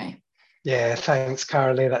mind for me. Yeah, thanks,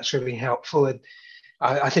 Carly. That's really helpful. And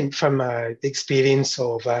I think from the experience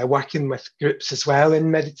of working with groups as well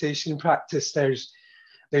in meditation practice, there's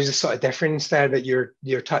a sort of difference there that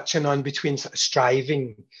you're touching on between sort of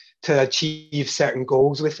striving to achieve certain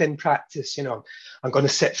goals within practice. I'm going to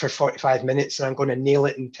sit for 45 minutes and I'm going to nail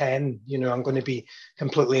it in 10. I'm going to be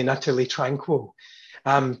completely and utterly tranquil,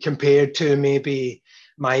 compared to maybe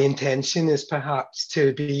my intention is perhaps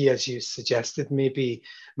to be, as you suggested, maybe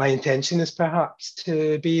my intention is perhaps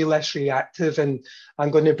to be less reactive, and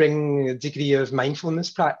I'm going to bring a degree of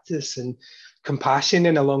mindfulness practice and compassion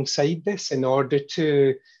in alongside this in order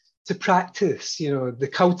to practice, the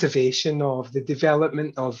cultivation of the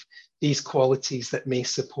development of these qualities that may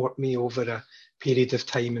support me over a period of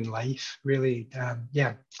time in life. Really,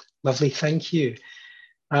 lovely. Thank you.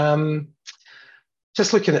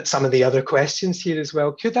 Just looking at some of the other questions here as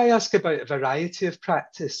well, could I ask about a variety of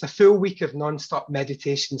practice? A full week of non-stop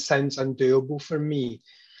meditation sounds undoable for me.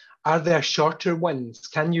 Are there shorter ones?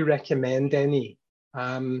 Can you recommend any?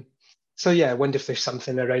 So yeah, I wonder if there's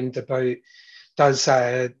something around about, does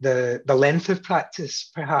the length of practice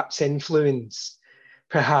perhaps influence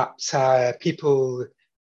perhaps people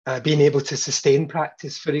being able to sustain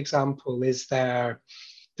practice, for example? Is there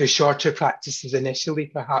the shorter practices initially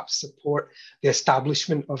perhaps support the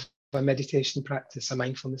establishment of a meditation practice, a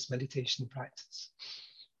mindfulness meditation practice?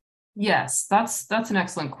 Yes, that's an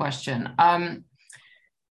excellent question.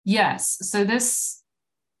 Yes, so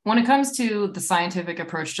when it comes to the scientific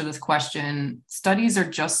approach to this question, studies are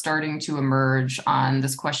just starting to emerge on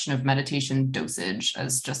this question of meditation dosage,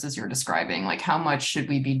 just as you're describing, like how much should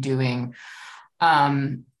we be doing?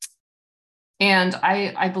 And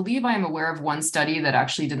I believe I am aware of one study that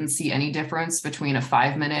actually didn't see any difference between a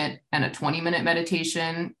 5-minute and a 20-minute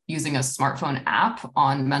meditation using a smartphone app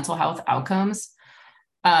on mental health outcomes.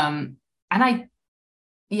 And I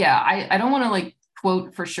don't want to like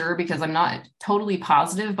quote for sure because I'm not totally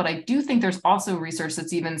positive, but I do think there's also research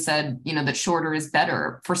that's even said, that shorter is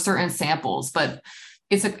better for certain samples. But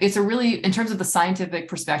it's a really, in terms of the scientific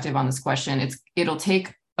perspective on this question, it'll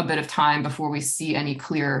take a bit of time before we see any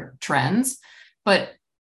clear trends. But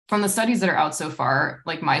from the studies that are out so far,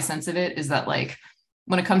 like my sense of it is that like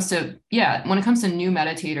when it comes to new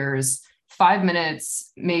meditators, 5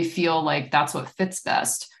 minutes may feel like that's what fits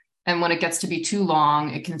best. And when it gets to be too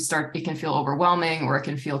long, it can feel overwhelming, or it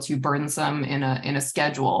can feel too burdensome in a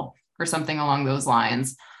schedule or something along those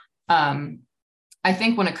lines. I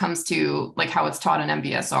think when it comes to like how it's taught in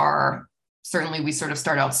MBSR, certainly we sort of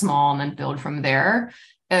start out small and then build from there.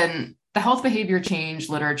 And the health behavior change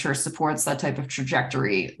literature supports that type of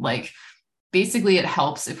trajectory. Like basically it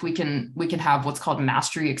helps if we can have what's called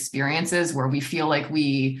mastery experiences, where we feel like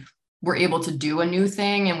we were able to do a new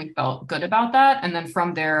thing and we felt good about that. And then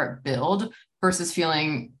from there build, versus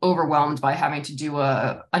feeling overwhelmed by having to do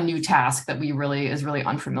a new task that is really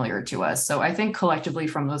unfamiliar to us. So I think collectively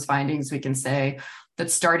from those findings, we can say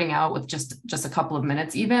that starting out with just a couple of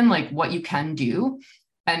minutes, even like what you can do,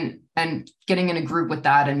 and getting in a group with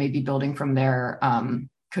that and maybe building from there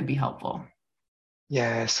could be helpful.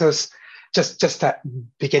 Yeah, so it's just that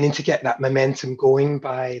beginning to get that momentum going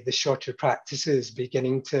by the shorter practices,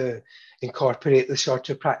 beginning to incorporate the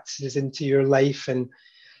shorter practices into your life. And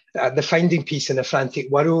the Finding Peace in a Frantic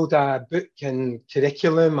World book and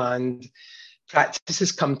curriculum and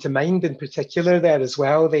practices come to mind in particular there as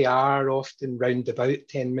well. They are often round about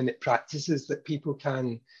 10-minute practices that people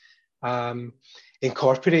can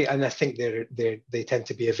incorporate, and I think they tend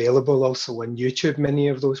to be available also on YouTube, many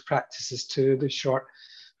of those practices too, the short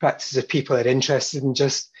practices if people are interested in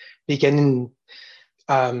just beginning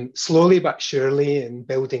slowly but surely and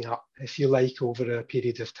building up, if you like, over a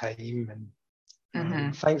period of time.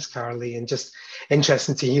 And thanks, Carly. And just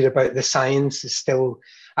interesting to hear about the science is still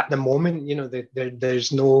at the moment,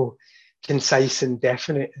 there's no concise and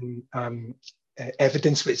definite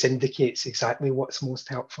evidence which indicates exactly what's most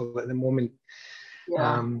helpful at the moment.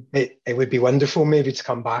 Yeah. It would be wonderful maybe to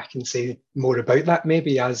come back and say more about that,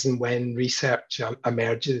 maybe as and when research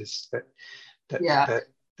emerges that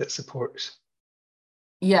supports.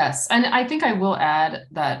 Yes, and I think I will add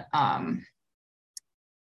that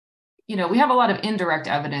we have a lot of indirect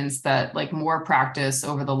evidence that like more practice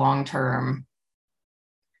over the long term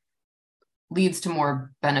leads to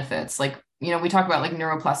more benefits. Like, we talk about like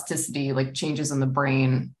neuroplasticity, like changes in the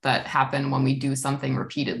brain that happen when we do something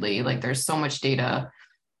repeatedly. Like there's so much data.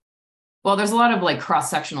 Well, there's a lot of like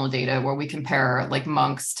cross-sectional data where we compare like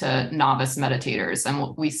monks to novice meditators,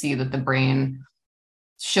 and we see that the brain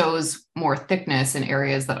shows more thickness in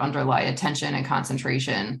areas that underlie attention and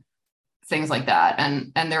concentration, things like that.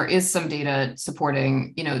 And there is some data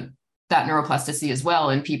supporting, that neuroplasticity as well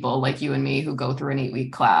in people like you and me who go through an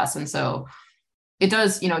 8-week class. And so it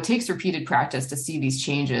does, it takes repeated practice to see these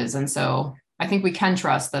changes. And so I think we can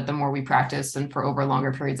trust that the more we practice and for over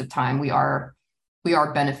longer periods of time, we are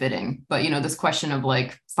benefiting. But, this question of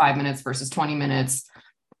like 5 minutes versus 20 minutes,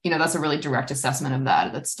 that's a really direct assessment of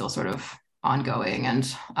that. That's still sort of ongoing.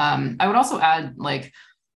 And I would also add, like,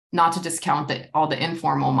 not to discount all the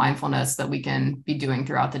informal mindfulness that we can be doing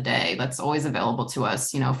throughout the day. That's always available to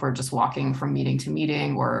us, if we're just walking from meeting to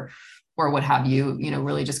meeting or what have you,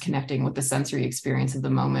 really just connecting with the sensory experience of the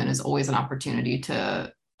moment is always an opportunity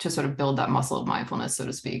to sort of build that muscle of mindfulness, so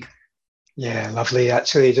to speak. Yeah, lovely.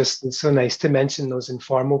 Actually, just it's so nice to mention those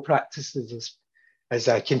informal practices as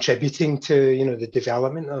contributing to, the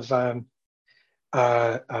development of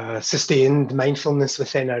sustained mindfulness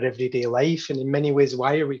within our everyday life. And in many ways,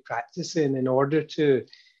 why are we practicing? In order to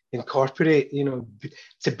incorporate,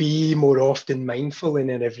 to be more often mindful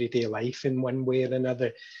in our everyday life in one way or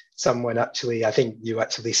another. I think you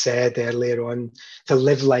actually said earlier on, to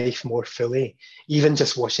live life more fully, even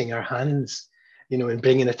just washing our hands, and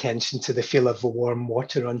bringing attention to the feel of the warm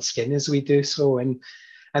water on skin as we do so. And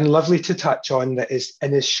lovely to touch on that is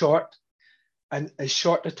in as short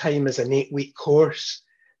a time as an 8-week course,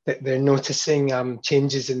 that they're noticing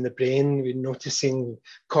changes in the brain. We're noticing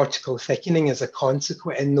cortical thickening as a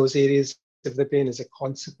consequence in those areas of the brain as a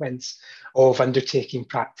consequence of undertaking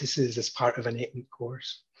practices as part of an 8-week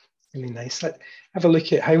course. Really nice. Let's have a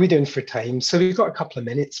look at how we're doing for time. So we've got a couple of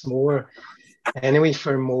minutes more. Anyway,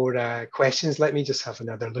 for more questions, let me just have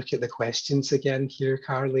another look at the questions again here,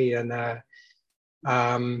 Carly. And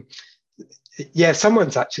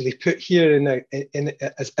someone's actually put here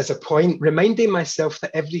as a point, reminding myself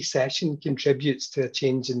that every session contributes to a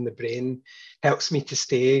change in the brain, helps me to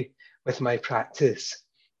stay with my practice.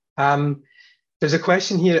 There's a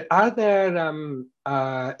question here. Are there,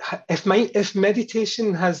 if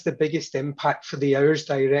meditation has the biggest impact for the hours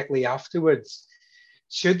directly afterwards,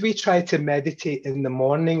 should we try to meditate in the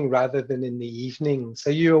morning rather than in the evenings?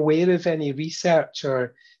 Are you aware of any research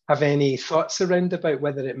or have any thoughts around about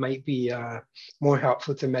whether it might be more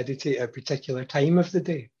helpful to meditate at a particular time of the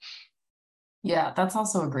day? Yeah, that's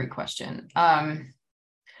also a great question. I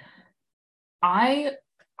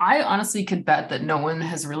honestly could bet that no one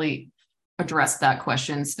has really addressed that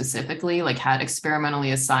question specifically, like had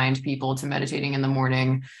experimentally assigned people to meditating in the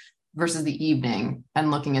morning versus the evening and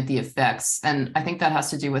looking at the effects. And I think that has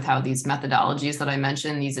to do with how these methodologies that I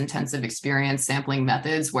mentioned, these intensive experience sampling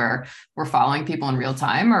methods where we're following people in real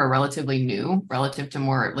time, are relatively new relative to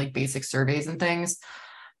more like basic surveys and things.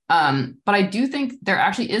 But I do think there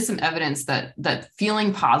actually is some evidence that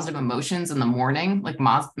feeling positive emotions in the morning, like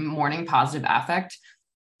morning positive affect,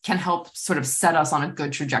 can help sort of set us on a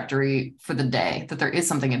good trajectory for the day, that there is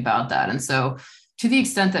something about that. And so to the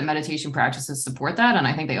extent that meditation practices support that, and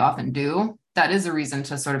I think they often do, that is a reason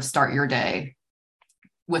to sort of start your day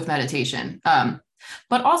with meditation.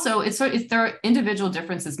 But also if there are individual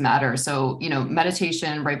differences matter. So,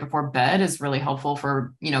 meditation right before bed is really helpful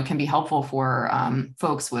for, can be helpful for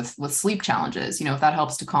folks with sleep challenges. If that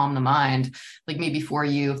helps to calm the mind, like maybe for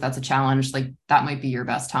you, if that's a challenge, like that might be your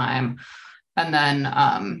best time. And then,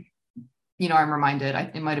 I'm reminded,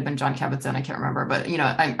 it might've been John Kabat-Zinn, I can't remember, but,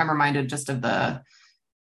 I'm reminded just of the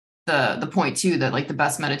point too, that like the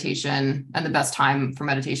best meditation and the best time for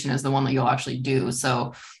meditation is the one that you'll actually do.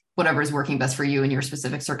 So whatever is working best for you in your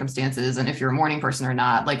specific circumstances. And if you're a morning person or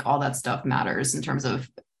not, like all that stuff matters in terms of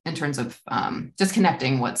just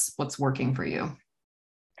connecting what's working for you.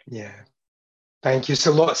 Yeah. Thank you.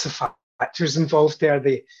 So lots of factors involved there.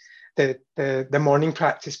 The morning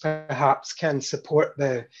practice perhaps can support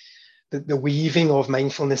the weaving of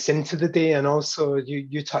mindfulness into the day. And also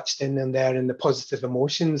you touched in there in the positive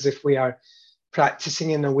emotions. If we are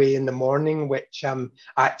practicing in a way in the morning which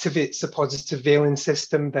activates the positive valence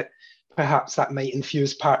system, that perhaps that might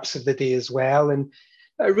infuse parts of the day as well. And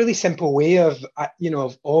a really simple way of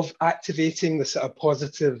activating the sort of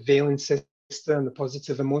positive valence system, the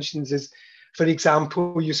positive emotions is, for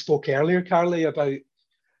example, you spoke earlier, Carly, about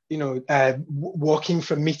walking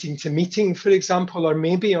from meeting to meeting, for example, or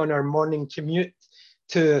maybe on our morning commute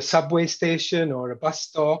to a subway station or a bus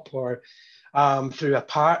stop or through a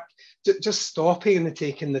park, just stopping and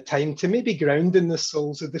taking the time to maybe ground in the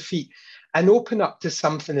soles of the feet and open up to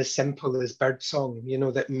something as simple as birdsong,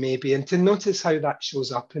 that maybe, and to notice how that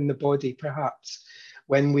shows up in the body, perhaps,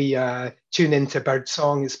 when we tune into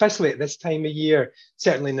birdsong, especially at this time of year,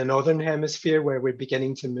 certainly in the Northern Hemisphere, where we're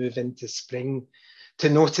beginning to move into spring, to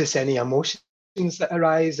notice any emotions that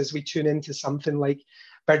arise as we tune into something like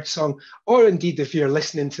birdsong. Or indeed, if you're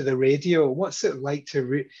listening to the radio, what's it like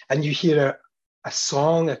and you hear a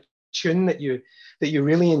song, a tune that you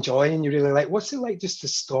really enjoy and you really like, what's it like just to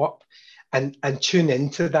stop and tune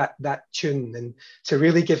into that tune, and to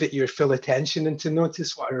really give it your full attention and to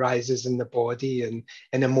notice what arises in the body and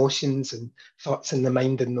in emotions and thoughts in the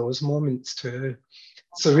mind in those moments too.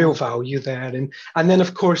 So real value there. And then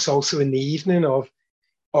of course also in the evening of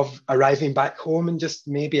arriving back home and just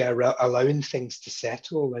maybe allowing things to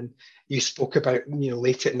settle. And you spoke about,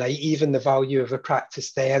 late at night, even the value of a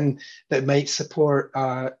practice then that might support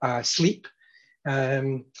sleep,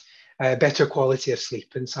 a better quality of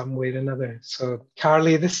sleep in some way or another. So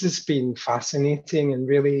Carly, this has been fascinating, and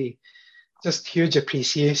really just huge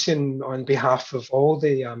appreciation on behalf of all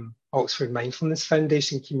the Oxford Mindfulness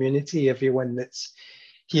Foundation community, everyone that's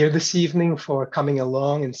here this evening, for coming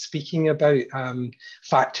along and speaking about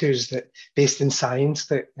factors that, based in science,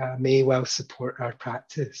 that may well support our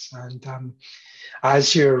practice. And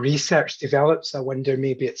as your research develops, I wonder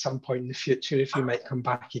maybe at some point in the future if you might come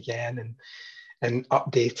back again and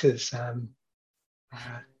update us.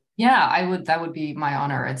 Yeah, I would. That would be my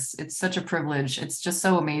honor. It's such a privilege. It's just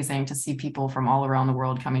so amazing to see people from all around the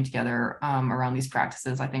world coming together around these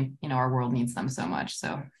practices. I think our world needs them so much.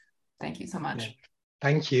 So thank you so much. Yeah.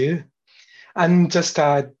 Thank you. And just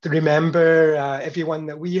remember, everyone,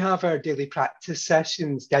 that we have our daily practice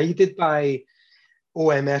sessions guided by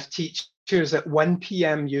OMF teachers at 1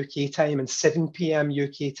 p.m. UK time and 7 p.m.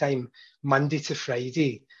 UK time, Monday to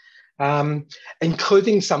Friday,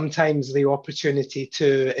 including sometimes the opportunity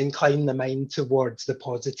to incline the mind towards the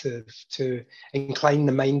positive, to incline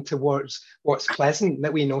the mind towards what's pleasant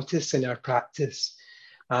that we notice in our practice,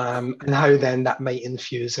 and how then that might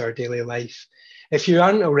infuse our daily life. If you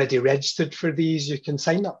aren't already registered for these, you can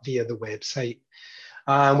sign up via the website.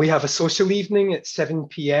 We have a social evening at 7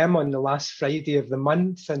 p.m. on the last Friday of the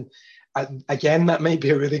month. And again, that might be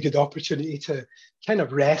a really good opportunity to kind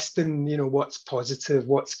of rest in, what's positive,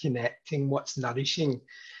 what's connecting, what's nourishing.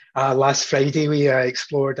 Last Friday, we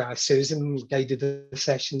explored, Susan guided a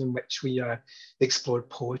session in which we explored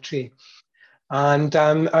poetry. And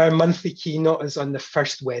our monthly keynote is on the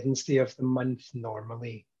first Wednesday of the month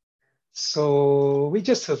normally. So we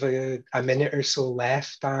just have a minute or so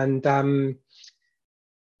left, and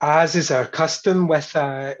as is our custom with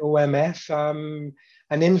OMF,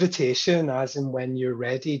 an invitation as and when you're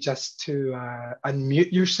ready, just to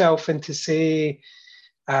unmute yourself and to say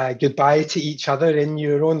goodbye to each other in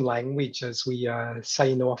your own language as we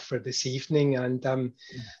sign off for this evening, and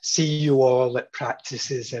see you all at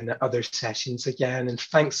practices and at other sessions again. And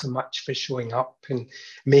thanks so much for showing up and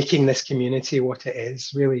making this community what it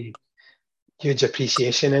is. Really huge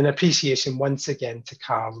appreciation, and appreciation once again to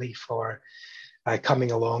Carly for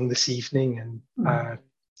coming along this evening and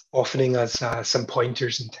offering us some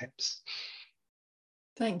pointers and tips.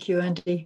 Thank you, Andy.